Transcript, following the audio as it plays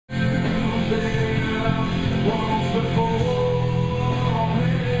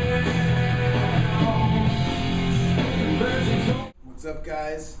What's up,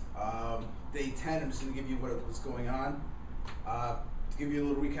 guys? Day 10, I'm just going to give you what's going on. To give you a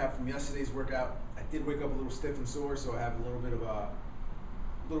little recap from yesterday's workout, I did wake up a little stiff and sore, so I have a little bit of a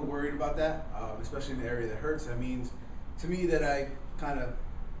little worried about that, especially in the area that hurts. That means to me that I kind of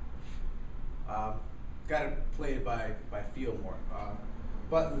got to play it by feel more.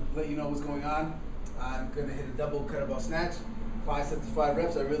 But to let you know what's going on, I'm going to hit a double kettlebell snatch, 5 sets of 5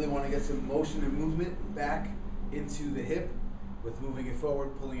 reps. I really want to get some motion and movement back into the hip with moving it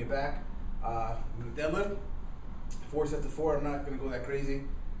forward, pulling it back. With the deadlift, 4 sets of 4. I'm not going to go that crazy.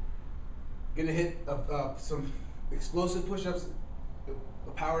 Going to hit some explosive push-ups,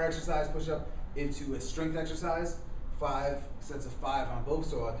 a power exercise push-up into a strength exercise. 5 sets of 5 on both.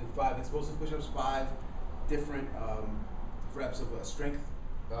 So I'll do 5 explosive push-ups, 5 different reps of a strength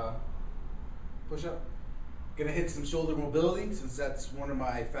push-up. Gonna hit some shoulder mobility, since that's one of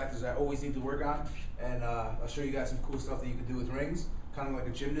my factors I always need to work on. And I'll show you guys some cool stuff that you can do with rings, kind of like a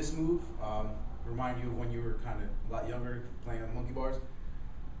gymnast move. Remind you of when you were kind of a lot younger playing on monkey bars.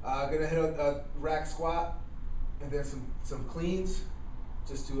 Gonna hit a rack squat and then some cleans,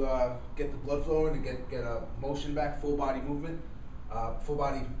 just to get the blood flowing and get a motion back, full body movement, full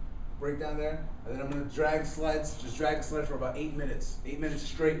body breakdown there. And then I'm gonna drag sleds, just drag the sled for about 8 minutes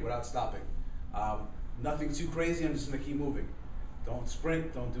straight without stopping. Nothing too crazy, I'm just gonna keep moving. Don't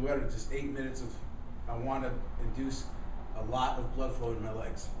sprint, don't do it, just 8 minutes of, I wanna induce a lot of blood flow in my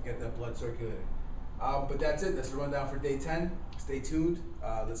legs, get that blood circulating. But that's it, that's the rundown for day 10. Stay tuned,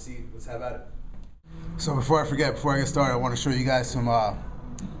 let's have at it. So before I forget, before I get started, I wanna show you guys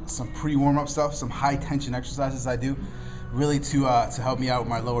some pre-warm-up stuff, some high tension exercises I do, really to help me out with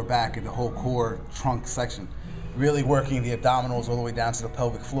my lower back and the whole core trunk section. Really working the abdominals all the way down to the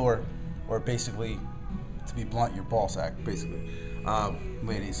pelvic floor, or basically, to be blunt, your ball sack, basically.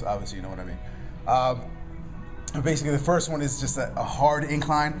 Ladies, obviously you know what I mean. Basically the first one is just a hard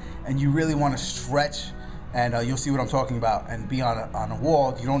incline, and you really want to stretch, and you'll see what I'm talking about, and be on a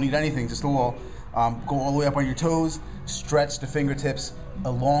wall. You don't need anything, just a wall. Go all the way up on your toes, stretch the fingertips,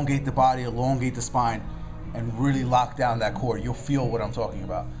 elongate the body, elongate the spine, and really lock down that core. You'll feel what I'm talking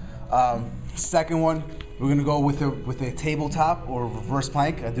about. Second one, we're gonna go with a tabletop or reverse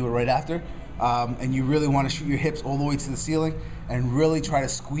plank. I do it right after. And you really want to shoot your hips all the way to the ceiling and really try to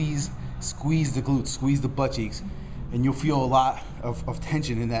squeeze the glutes, squeeze the butt cheeks, and you'll feel a lot of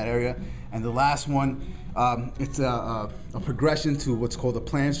tension in that area. And the last one, it's a progression to what's called a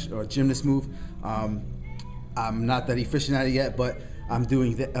planche or a gymnast move. I'm not that efficient at it yet, but I'm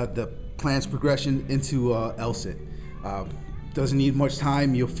doing the planche progression into L-sit. Doesn't need much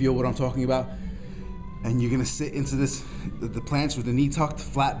time. You'll feel what I'm talking about. And you're gonna sit into the planche with the knee tucked,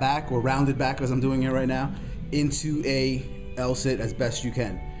 flat back or rounded back, as I'm doing it right now, into a L-sit as best you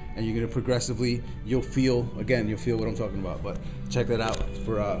can. And you're gonna progressively, you'll feel what I'm talking about. But check that out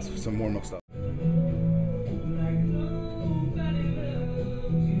for some warm-up stuff.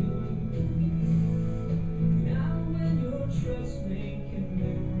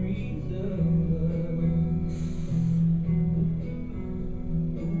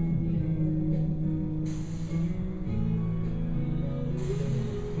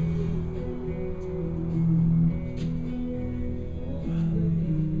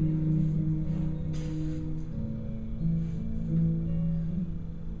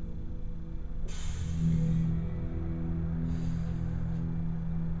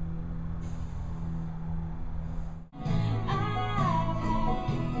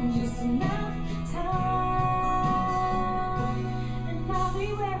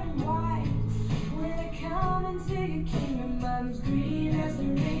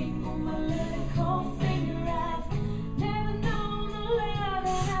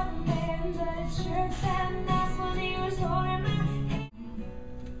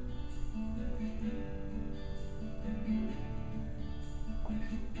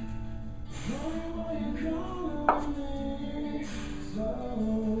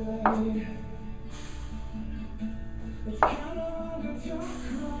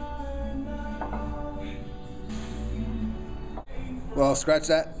 Well, scratch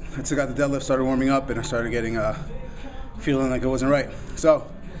that. I took out the deadlift, started warming up, and I started getting feeling like it wasn't right. So,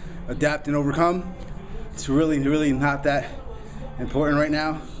 adapt and overcome. It's really not that important right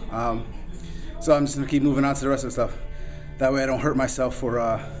now. So I'm just gonna keep moving on to the rest of the stuff. That way I don't hurt myself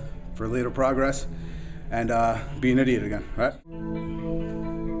for later progress and be an idiot again, right?